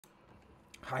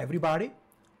Hi everybody,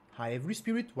 hi every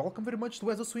spirit, welcome very much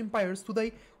to As Also Empires.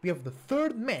 Today we have the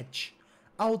third match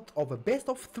out of a best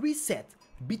of 3 set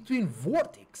between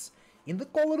Vortix in the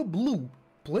color blue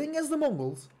playing as the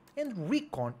Mongols and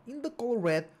Recon in the color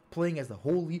red playing as the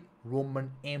Holy Roman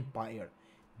Empire.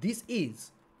 This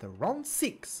is the round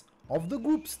 6 of the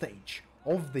group stage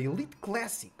of the Elite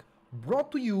Classic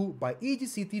brought to you by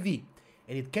EGC TV,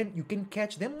 and you can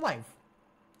catch them live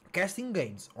casting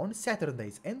games on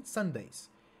Saturdays and Sundays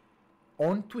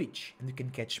on Twitch, and you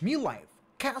can catch me live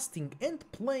casting and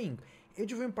playing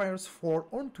Age of Empires 4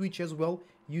 on Twitch as well,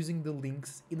 using the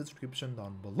links in the description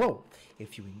down below.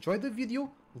 If you enjoyed the video,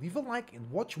 leave a like and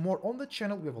watch more on the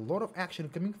channel. We have a lot of action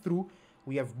coming through.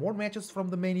 We have more matches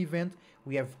from the main event,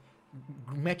 we have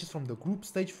matches from the group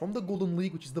stage, from the Golden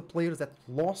League, which is the players that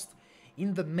lost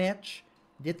in the match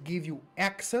that gave you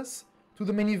access to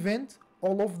the main event.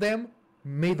 All of them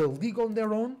made a league on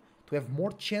their own to have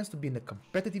more chance to be in a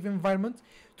competitive environment,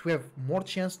 to have more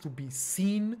chance to be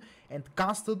seen and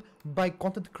casted by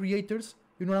content creators,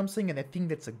 you know what I'm saying? And I think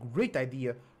that's a great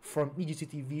idea from EGC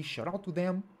TV. Shout out to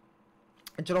them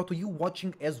and shout out to you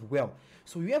watching as well.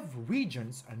 So you have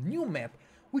regions, a new map,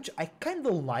 which I kind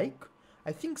of like.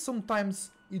 I think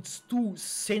sometimes it's too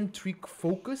centric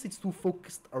focused, it's too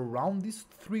focused around these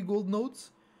 3 gold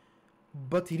nodes,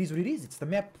 but it is what it is. It's the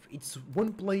map, it's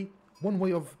one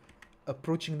way of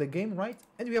approaching the game, right?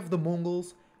 And we have the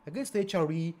Mongols against the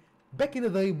HRE. Back in the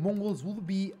day, Mongols will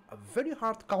be a very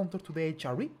hard counter to the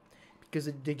HRE because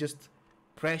they just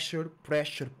pressure,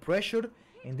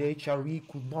 and the HRE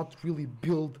could not really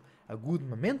build a good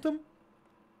momentum.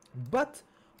 But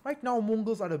right now,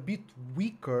 Mongols are a bit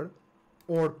weaker,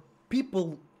 or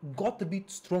people got a bit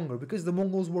stronger because the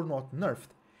Mongols were not nerfed.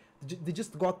 They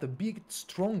just got a bit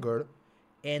stronger,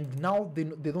 and now they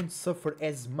don't suffer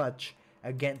as much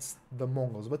against the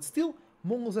Mongols. But still,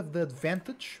 Mongols have the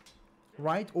advantage,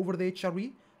 right, over the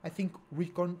HRE. I think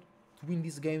Recon, to win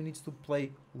this game, needs to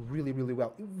play really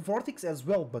well. Vortix as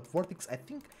well, but Vortix, I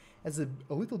think, has a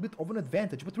little bit of an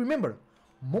advantage. But remember,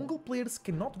 Mongol players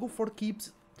cannot go for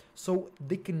keeps, so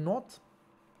they cannot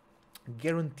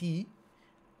guarantee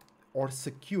or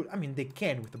secure. I mean, they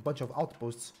can with a bunch of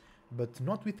outposts, but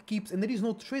not with keeps, and there is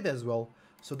no trade as well.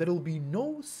 So there will be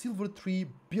no silver tree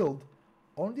build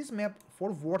on this map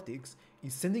for Vortix.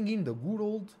 Is sending in the good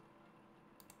old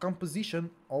composition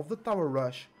of the tower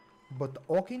rush, but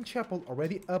Oaken Chapel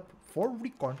already up for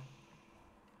Recon.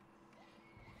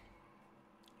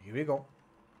 Here we go.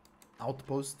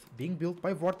 Outpost being built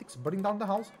by Vortix, burning down the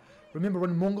house. Remember,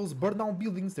 when Mongols burn down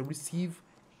buildings, they receive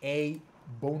a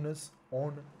bonus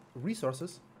on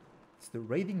resources. It's the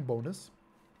raiding bonus.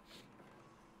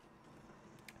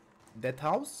 That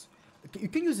house, you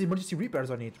can use emergency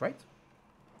repairs on it, right?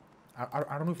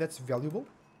 I don't know if that's valuable,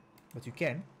 but you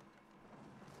can.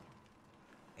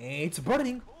 It's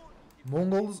burning.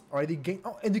 Mongols already gain.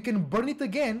 Oh, and you can burn it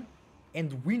again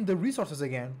and win the resources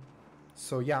again.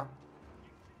 So yeah,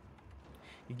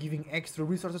 you're giving extra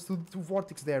resources to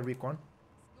Vortix there, Recon.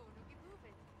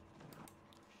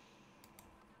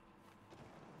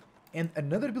 And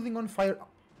another building on fire.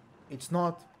 It's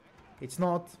not.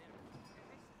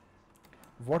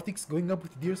 Vortix going up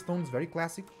with deer stones, very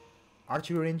classic.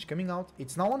 Archery range coming out.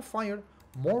 It's now on fire.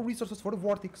 More resources for the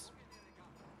Vortix.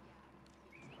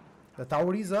 The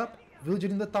tower is up. Villager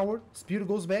in the tower. Spear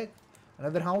goes back.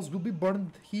 Another house will be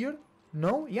burned here.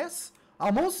 No? Yes?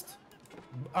 Almost?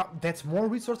 That's more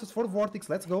resources for Vortix.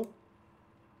 Let's go.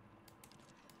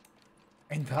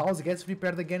 And the house gets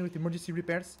repaired again with emergency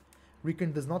repairs.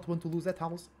 Recon does not want to lose that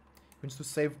house. He wants to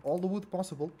save all the wood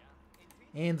possible.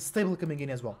 And stable coming in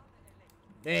as well.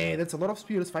 Hey, that's a lot of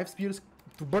spears. 5 spears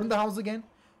to burn the house again.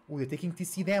 Oh, they're taking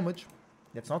TC damage.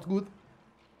 That's not good.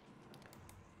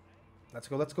 Let's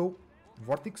go.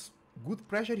 Vortix, good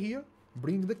pressure here.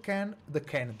 Bring the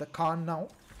Khan now.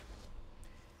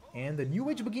 And the new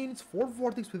age begins for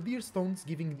Vortix with deer stones,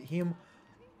 giving him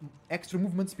extra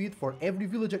movement speed for every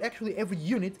villager, actually every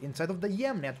unit inside of the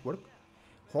YAM network.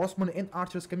 Horsemen and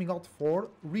archers coming out for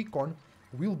Recon.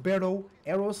 Wheelbarrow,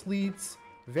 arrow slits,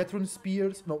 veteran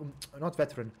spears, no, not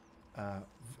veteran,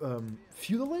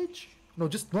 feudal age? No,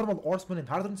 just normal horseman and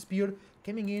hardened spear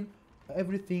coming in.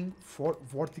 Everything for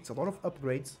Vortix, a lot of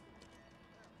upgrades.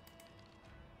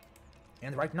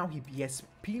 And right now he has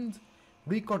pinned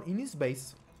Recon in his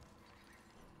base.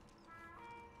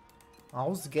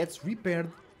 House gets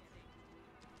repaired.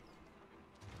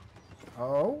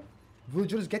 Oh,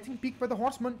 villagers getting picked by the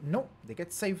horsemen. No, they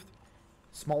get saved.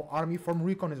 Small army from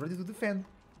Recon is ready to defend.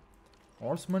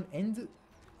 Horsemen and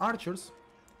archers.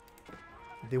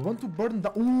 They want to burn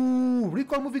the... Ooh,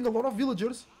 Recon moving a lot of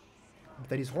villagers.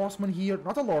 There is horsemen here.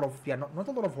 Not a lot of, yeah, not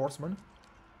a lot of horsemen.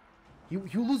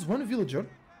 You lose one villager.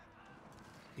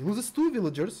 He loses two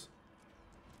villagers.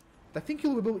 I think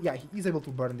he'll be able, yeah, he is able to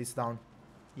burn this down.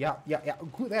 Yeah,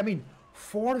 good. I mean,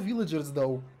 4 villagers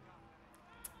though.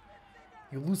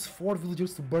 You lose 4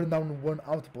 villagers to burn down one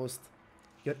outpost.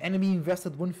 Your enemy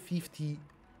invested 150,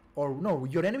 or no,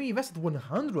 your enemy invested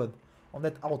 100 on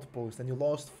that outpost, and you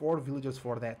lost 4 villagers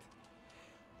for that.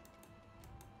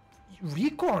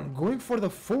 Recon going for the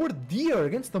forward deer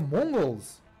against the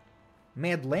Mongols.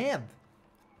 Mad lad.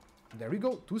 There we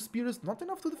go. 2 spears, not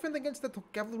enough to defend against that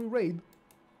cavalry raid.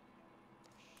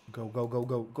 Go, go, go,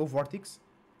 go. Go, Vortix.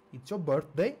 It's your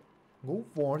birthday. Go,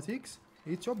 Vortix.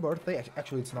 It's your birthday.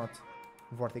 Actually, it's not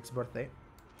Vortix's birthday.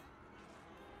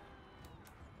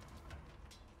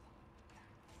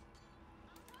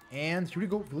 And here we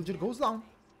go. Villager goes down.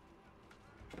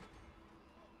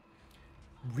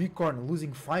 Recon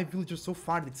losing 5 villagers so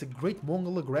far. It's a great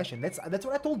Mongol aggression. That's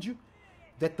what I told you.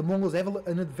 That the Mongols have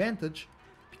an advantage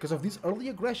because of this early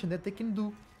aggression that they can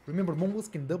do. Remember, Mongols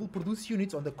can double produce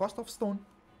units on the cost of stone.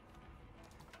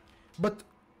 But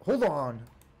hold on.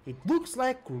 It looks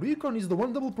like Recon is the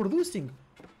one double producing.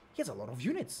 He has a lot of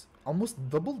units. Almost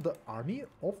double the army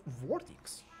of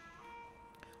Vortix.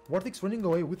 Vortix running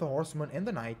away with a horseman and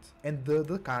a knight and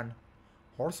the Khan.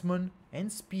 Horseman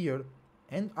and spear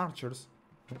and archers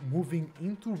moving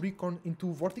into Recon, into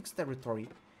Vortix territory.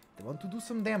 They want to do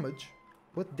some damage.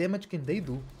 What damage can they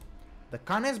do? The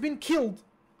Khan has been killed.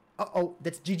 Uh-oh,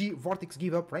 that's GG. Vortix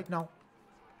give up right now.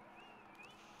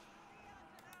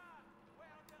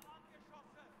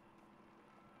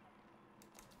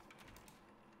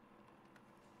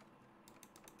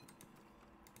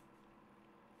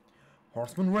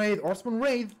 Horseman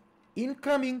raid,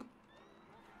 incoming.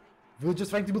 Villagers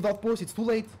trying to build outposts, it's too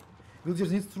late.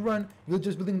 Villagers need to run,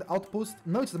 villagers building the outpost.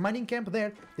 No, it's the mining camp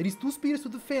there. There is 2 spears to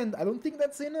defend, I don't think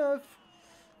that's enough.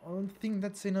 I don't think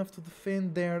that's enough to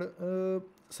defend there.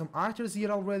 Some archers here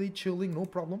already chilling, no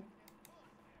problem.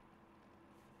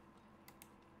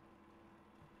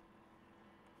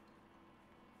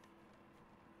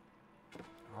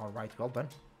 Alright, well done.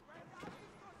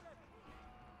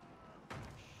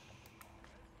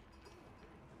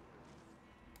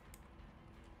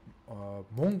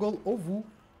 Mongol Ovu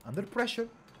under pressure.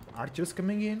 Archers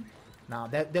coming in. Now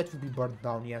that will be burned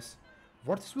down, yes.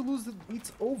 Vortix will lose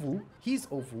its Ovu, his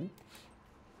Ovu.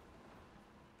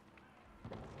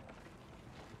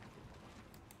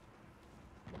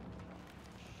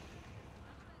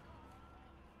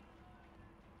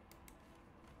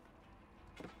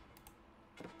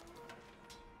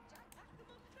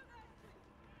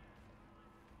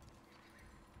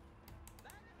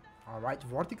 Alright,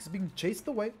 Vortix being chased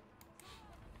away.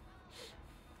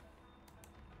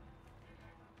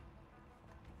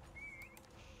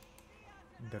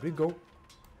 There we go.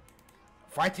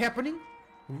 Fight happening.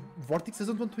 Vortix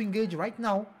doesn't want to engage right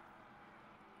now.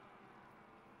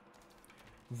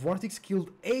 Vortix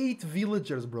killed 8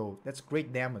 villagers, bro. That's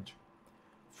great damage.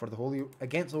 For the Holy...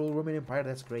 against the Holy Roman Empire,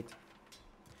 that's great.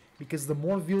 Because the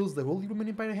more vills the Holy Roman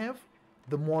Empire have,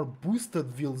 the more boosted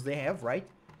vills they have, right?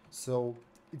 So,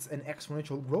 it's an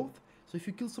exponential growth. So if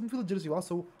you kill some villagers, you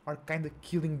also are kind of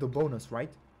killing the bonus,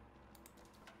 right?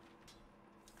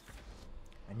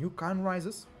 A new Khan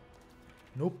rises.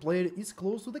 No player is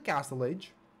close to the castle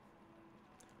age.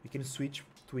 We can switch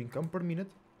to income per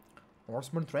minute.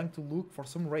 Horsemen trying to look for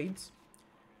some raids.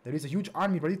 There is a huge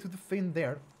army ready to defend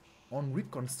there on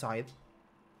Recon's side.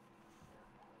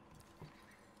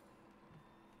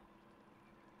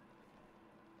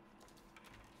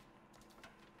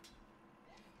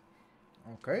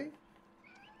 Okay.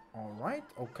 Alright,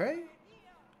 okay.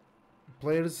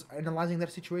 Players analyzing their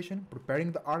situation,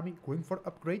 preparing the army, going for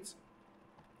upgrades.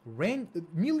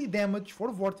 Melee damage for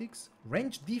Vortix,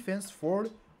 range defense for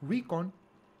Recon,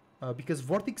 because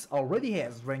Vortix already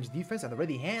has range defense and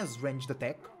already has ranged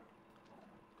attack.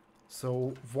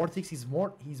 So Vortix is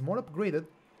he's more upgraded.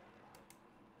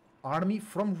 Army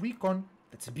from Recon,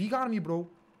 that's a big army, bro.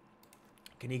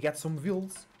 Can he get some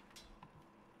vills?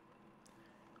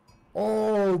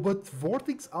 Oh, but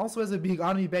Vortix also has a big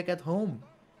army back at home.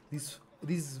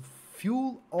 This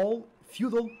feudal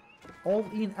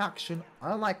all-in action.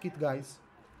 I like it, guys.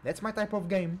 That's my type of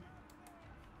game.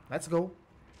 Let's go.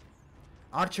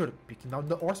 Archer picking down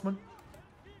the horseman.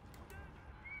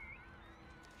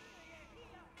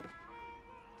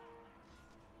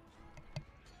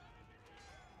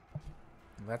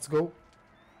 Let's go.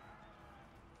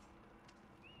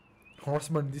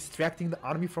 Horseman distracting the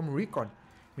army from Recon.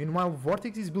 Meanwhile,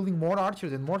 Vortix is building more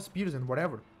archers and more spears and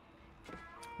whatever.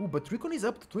 Ooh, but Recon is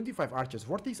up to 25 archers.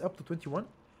 Vortix up to 21.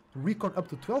 Recon up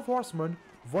to 12 horsemen.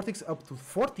 Vortix up to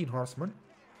 14 horsemen.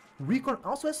 Recon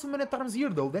also has some men-at-arms here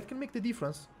though, that can make the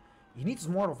difference. He needs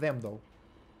more of them though.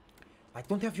 I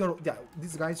don't have your... Yeah,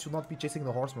 these guys should not be chasing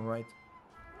the horsemen, right?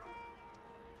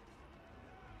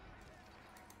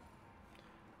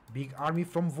 Big army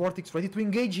from Vortix ready to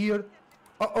engage here.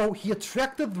 Uh-oh, he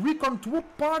attracted Recon to a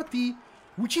party,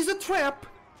 which is a trap.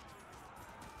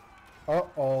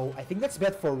 Uh-oh, I think that's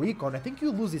bad for Recon. I think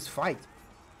he'll lose this fight.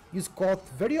 He's caught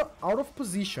very out of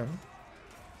position.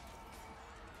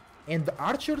 And the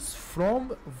archers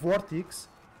from Vortix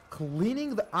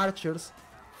cleaning the archers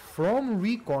from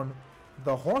Recon.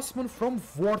 The horsemen from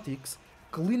Vortix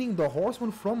cleaning the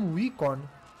horsemen from Recon.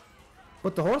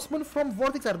 But the horsemen from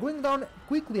Vortix are going down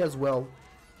quickly as well.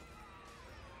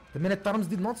 The men-at-arms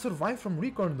did not survive from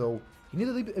Recon though. He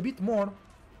needed a bit more.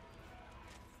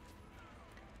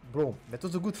 Bro, that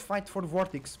was a good fight for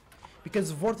Vortix.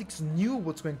 Because Vortix knew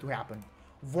what's going to happen.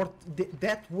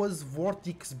 That was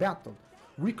Vortix battle.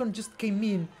 Recon just came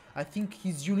in. I think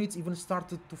his units even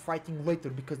started to fighting later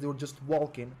because they were just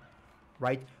walking.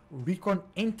 Right? Recon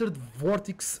entered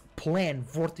Vortix plan,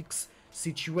 Vortix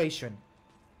situation.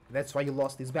 That's why he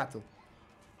lost this battle.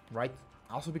 Right?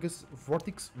 Also because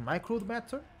Vortix microed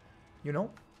better. You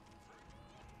know?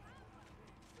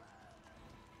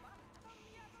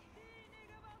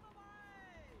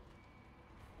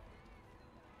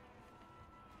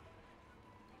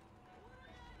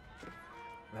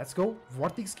 Let's go.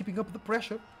 Vortix keeping up the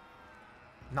pressure.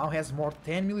 Now has more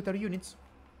 10 military units.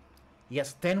 He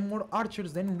has 10 more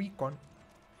archers than Recon.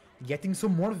 Getting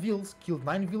some more vills. Killed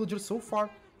 9 villagers so far.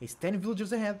 He's 10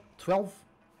 villagers ahead. 12.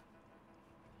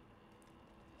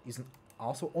 He's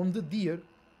also on the deer.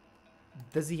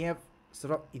 Does he have...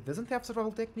 He doesn't have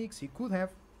survival techniques. He could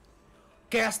have.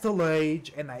 Castle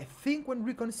Age. And I think when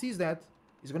Recon sees that,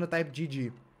 he's gonna type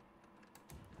GG.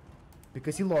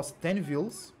 Because he lost 10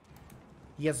 vills.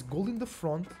 He has gold in the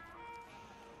front.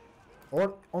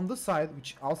 Or on the side,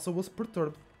 which also was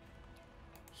perturbed.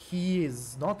 He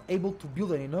is not able to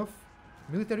build enough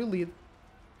military lead.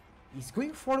 He's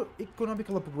going for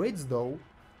economical upgrades though.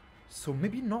 So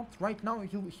maybe not right now.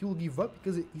 He'll give up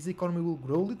because his economy will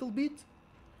grow a little bit.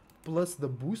 Plus the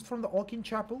boost from the Hawking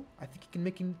Chapel. I think he can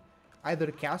make him either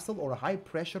a castle or a high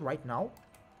pressure right now.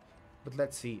 But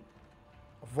let's see.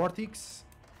 Vortix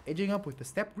edging up with the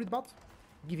step redbot.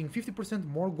 Giving 50%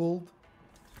 more gold.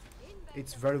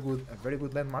 It's very good, a very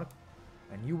good landmark.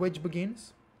 A new age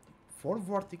begins for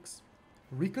Vortix.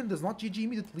 Recon does not GG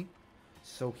immediately,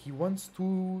 so he wants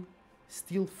to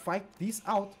still fight this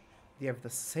out. They have the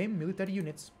same military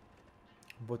units,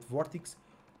 but Vortix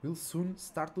will soon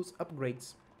start those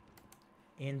upgrades.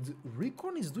 And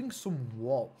Recon is doing some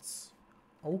walls.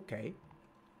 Okay.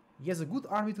 He has a good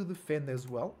army to defend as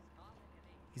well.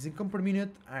 His income per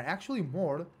minute are actually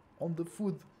more on the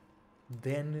food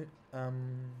than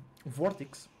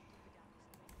Vortix.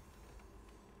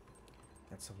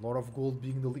 That's a lot of gold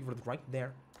being delivered right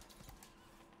there.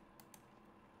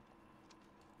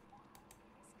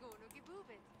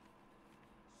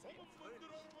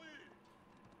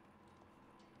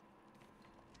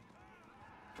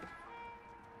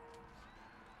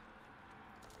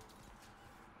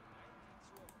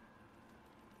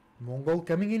 Mongol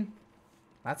coming in.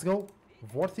 Let's go.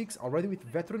 Vortix already with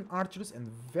veteran archers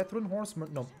and veteran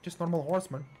horsemen. No, just normal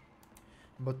horsemen.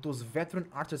 But those veteran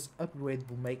archers upgrade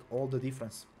will make all the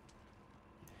difference.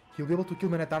 He'll be able to kill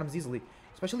men-at-arms easily.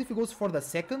 Especially if he goes for the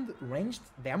second ranged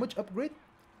damage upgrade.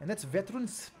 And that's veteran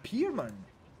spearman.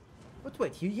 But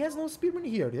wait, he has no spearmen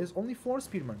here. There's only 4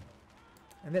 spearmen.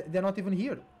 And they're not even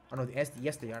here. Oh no,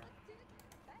 yes they are.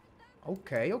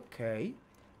 Okay, okay.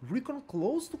 Recon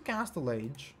close to Castle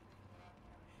Age.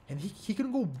 And he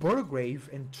can go Burgrave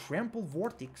and trample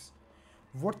Vortix.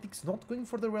 Vortix not going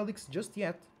for the relics just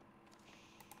yet.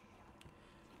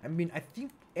 I mean, I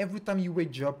think every time you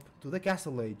wage up to the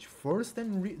Castle Age, first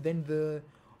then the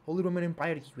Holy Roman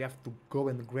Empire, you have to go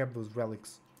and grab those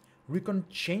relics. Recon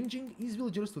changing his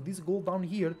villagers to this gold down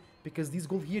here, because this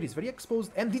gold here is very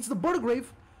exposed, and it's the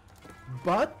Burgrave!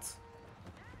 But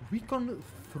Recon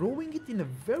throwing it in a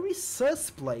very sus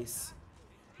place.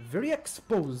 Very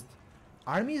exposed.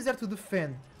 Army is there to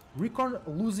defend. Recon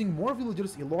losing more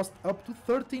villagers. He lost up to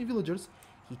 13 villagers.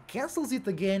 He cancels it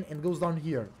again and goes down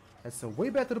here. That's a way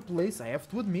better place, I have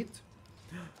to admit.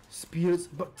 Spears,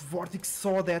 but Vortix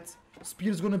saw that.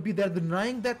 Spears gonna be there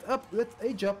denying that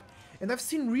age up. And I've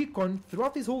seen Recon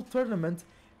throughout this whole tournament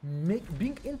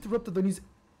being interrupted on his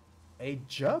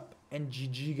age up, and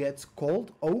GG gets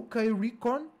called. Okay,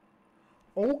 Recon.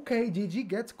 Okay, GG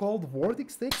gets called.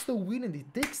 Vortix takes the win and he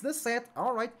takes the set.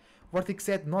 Alright. Vortix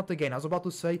said, not again. I was about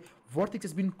to say, Vortix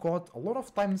has been caught a lot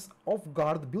of times off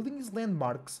guard building his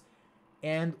landmarks,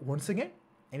 and once again,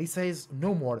 and he says,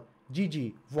 no more.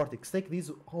 GG, Vortix, take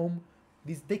this home,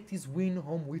 take this win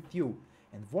home with you.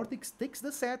 And Vortix takes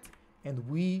the set, and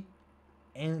we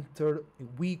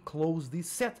close this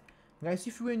set. Guys,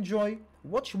 if you enjoy,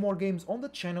 watch more games on the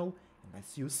channel, and I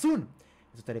see you soon.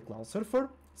 Esoteric Cloud Surfer,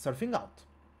 surfing out.